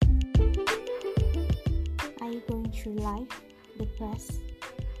through life, depressed,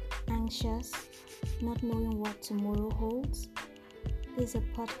 anxious, not knowing what tomorrow holds? This is a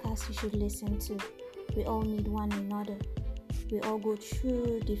podcast you should listen to. We all need one another. We all go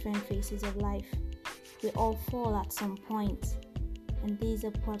through different phases of life. We all fall at some point. And this is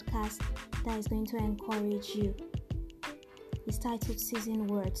a podcast that is going to encourage you. It's titled Season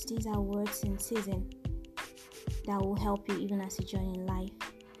Words. These are words in season that will help you even as you journey in life.